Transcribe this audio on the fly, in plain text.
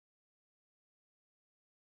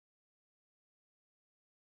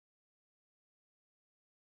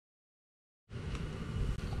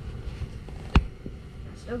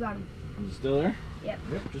Still got him. Is it still there? Yep.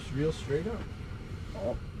 Yep, just reel straight up.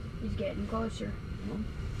 Oh, he's getting closer.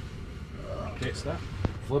 Okay, stop.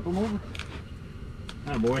 Flip him over.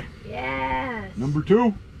 Atta boy. Yes. Number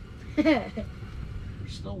 2. There's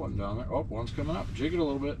still one down there. Oh, one's coming up. Jig it a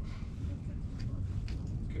little bit.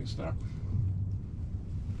 Okay, stop.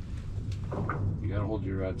 You gotta hold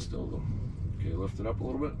your rod still though. Okay, lift it up a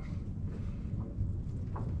little bit.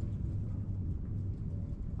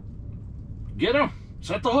 Get him!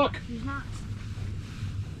 Set the hook! He's not.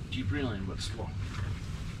 Keep reeling, but slow.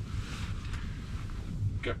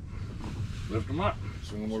 Okay. Lift him up.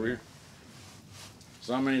 Swing him over here.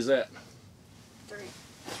 So how many is that? 3.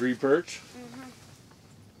 3 perch? Mm-hmm.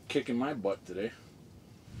 Kicking my butt today.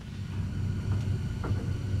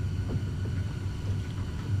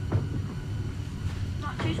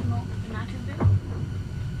 Not too small, but not too big.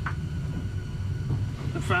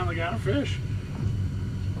 I finally got a fish.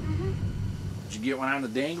 Mm-hmm. Did you get one on the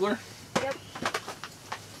dangler? Yep.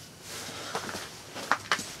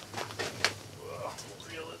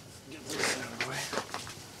 Reel it. Get this out of the way.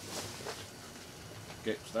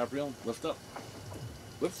 Okay, stop reeling. Lift up.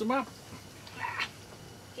 Lift him up.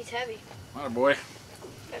 He's heavy. Atta boy.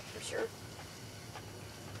 That's for sure.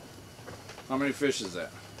 How many fish is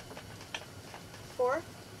that? 4?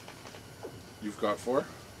 You've caught 4?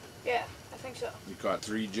 Yeah, I think so. You caught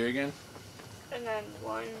 3 jigging? And then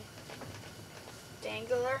 1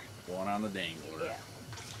 dangler. 1 on the dangler. Yeah.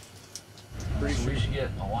 Pretty sure we should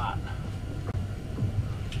get a lot.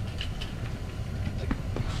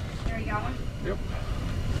 There you got one? Yep.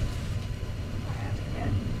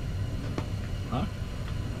 Huh?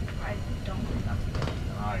 I don't think that's good.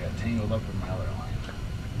 Oh, I got tangled up in my other line.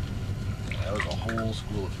 That was a whole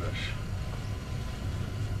school of fish.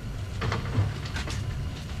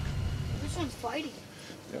 This one's fighting.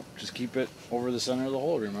 Yep, just keep it over the center of the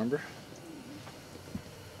hole, remember?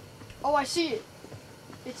 Oh, I see it.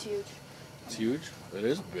 It's huge. It's huge. It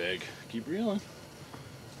is big. Keep reeling.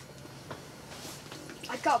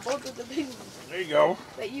 I caught both of the big ones. There you go.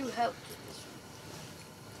 But you helped with this one.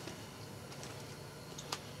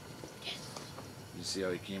 Yes. You see how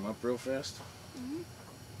he came up real fast? Mm-hmm.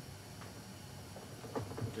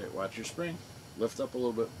 Okay, watch your spring. Lift up a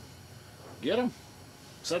little bit. Get him.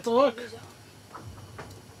 Set the hook.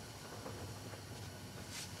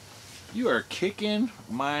 You are kicking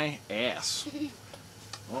my ass.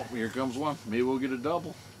 Oh, here comes one. Maybe we'll get a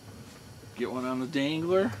double. Get one on the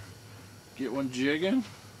dangler. Get one jigging.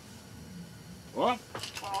 Oh,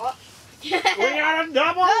 Oh. we got a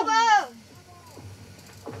double! Double!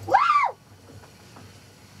 Woo!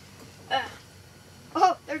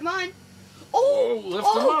 Oh, there's mine. Oh, lift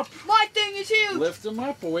him up. My thing is huge. Lift him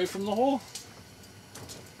up away from the hole.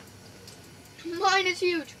 Mine is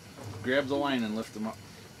huge. Grab the line and lift him up.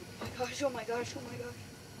 Oh my gosh, oh my gosh, oh my gosh.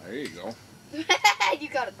 There you go. You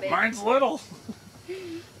got it big. Mine's little.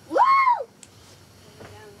 Woo!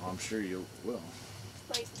 I'm sure you will.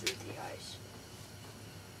 Right through the ice.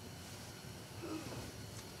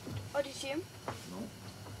 Oh, did you see him? No.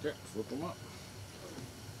 Okay, flip him up.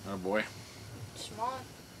 Oh boy. Small.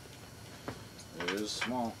 It is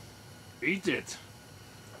small. Eat it.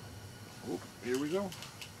 Oh, here we go.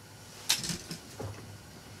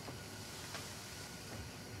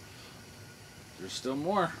 There's still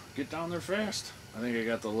more. Get down there fast. I think I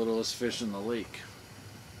got the littlest fish in the lake.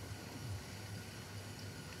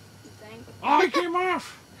 You think? Oh, he came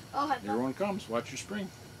off. Oh, I Here one comes. Watch your spring.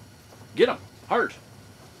 Get him. Hard.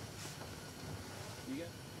 You got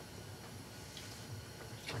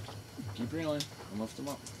it. Keep reeling and lift him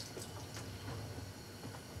up.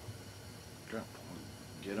 Okay.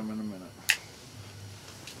 I'll get him in a minute.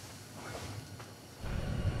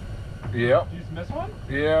 Yep. Did you just miss one?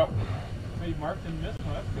 Yep. So you marked and missed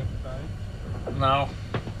one. That's a good sign. No.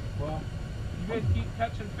 Well, you guys keep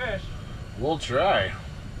catching fish. We'll try.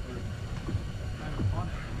 Kind of fun.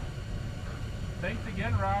 Thanks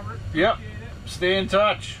again, Robert. Yep. Appreciate it. Stay in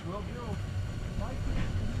touch. Will do.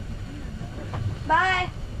 Bye.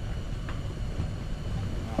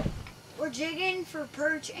 We're jigging for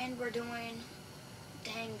perch and we're doing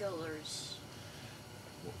danglers.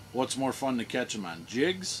 What's more fun to catch them on,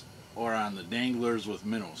 jigs or on the danglers with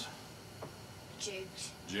minnows?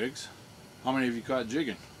 Jigs. Jigs? How many have you caught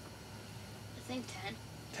jigging? I think 10.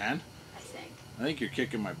 10? I think. I think you're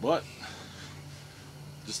kicking my butt.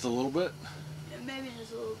 Just a little bit? Maybe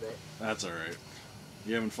just a little bit. That's alright.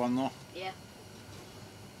 You having fun though? Yeah.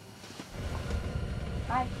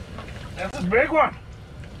 Bye. That's a big one!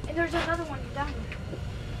 And there's another one down here.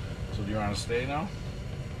 So do you want to stay now?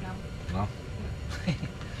 No. No?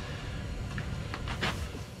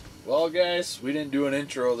 Well, guys, we didn't do an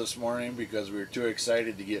intro this morning because we were too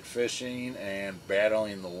excited to get fishing and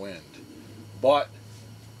battling the wind. But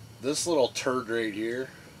this little turd right here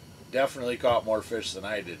definitely caught more fish than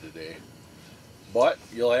I did today. But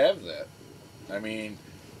you'll have that. I mean,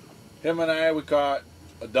 him and I, we caught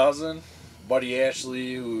a dozen. Buddy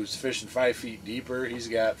Ashley, who's fishing 5 feet deeper, he's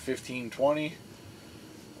got 15, 20. And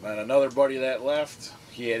then another buddy that left,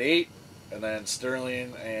 he had 8. And then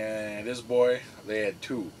Sterling and his boy, they had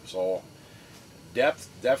 2. So depth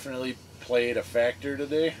definitely played a factor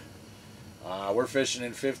today. We're fishing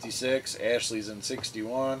in 56. Ashley's in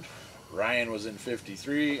 61. Ryan was in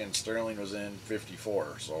 53, and Sterling was in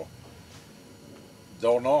 54. So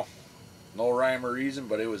don't know. No rhyme or reason,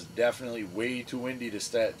 but it was definitely way too windy to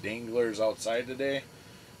set danglers outside today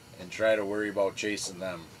and try to worry about chasing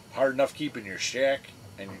them. Hard enough keeping your shack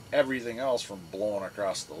and everything else from blowing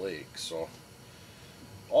across the lake. So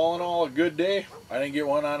all in all, a good day. I didn't get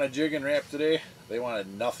one on a jig and wrap today. They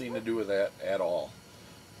wanted nothing to do with that at all.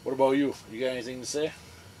 What about you? You got anything to say?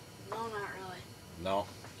 No, not really. No,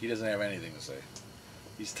 he doesn't have anything to say.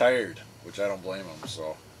 He's tired, which I don't blame him.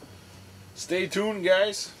 So stay tuned,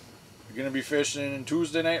 guys. We're going to be fishing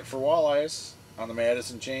Tuesday night for walleyes on the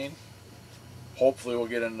Madison chain. Hopefully we'll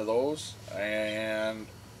get into those. And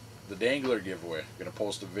the dangler giveaway. Going to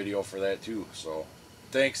post a video for that too. So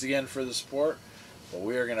thanks again for the support. But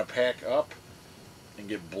we are going to pack up and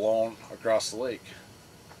get blown across the lake.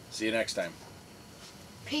 See you next time.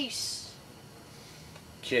 Peace.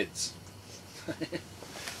 Kids.